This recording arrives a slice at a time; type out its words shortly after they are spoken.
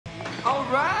All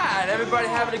right, everybody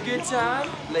having a good time?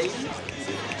 Ladies?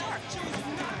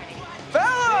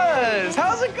 Fellas,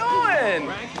 how's it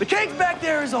going? The cake's back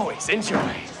there as always. Enjoy.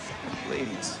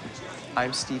 Ladies,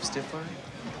 I'm Steve Stifler,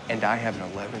 and I have an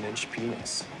 11-inch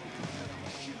penis.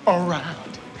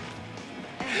 Around.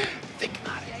 Think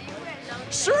about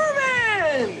it.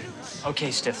 Sherman! Okay,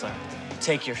 Stifler,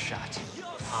 take your shot.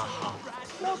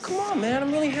 No, come on, man.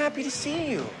 I'm really happy to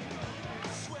see you.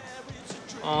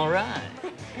 All right.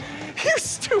 You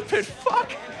stupid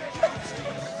fuck!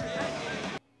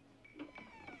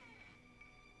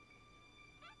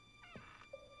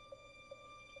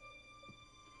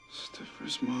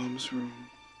 Stifler's mom's room.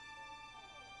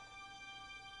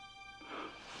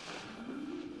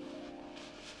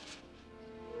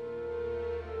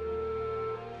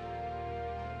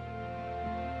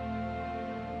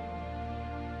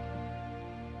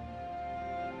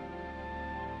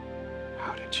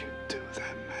 How did you do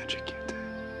that magic you did?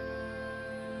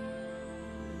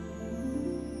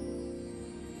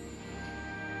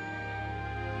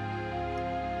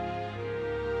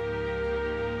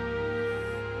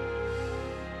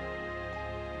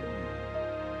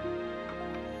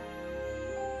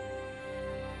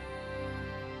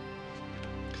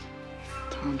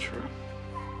 Tantra.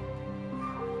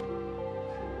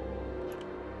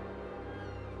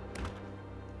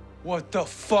 What the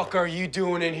fuck are you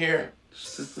doing in here?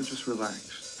 Stifler, just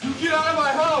relax. You get out of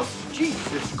my house!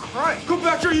 Jesus Christ! Go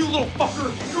back here, you little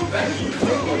fucker! Go back here,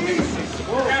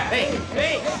 Hey.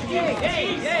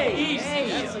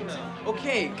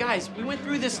 Okay, guys, we went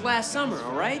through this last summer,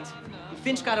 all right?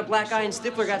 Finch got a black eye and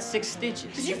Stifler got 6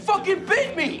 stitches. You fucking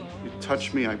bit me! You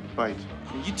touch me, I bite.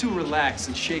 You two relax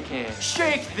and shake hands.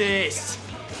 Shake this!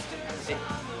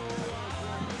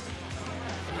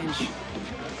 Finch.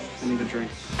 I need a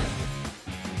drink.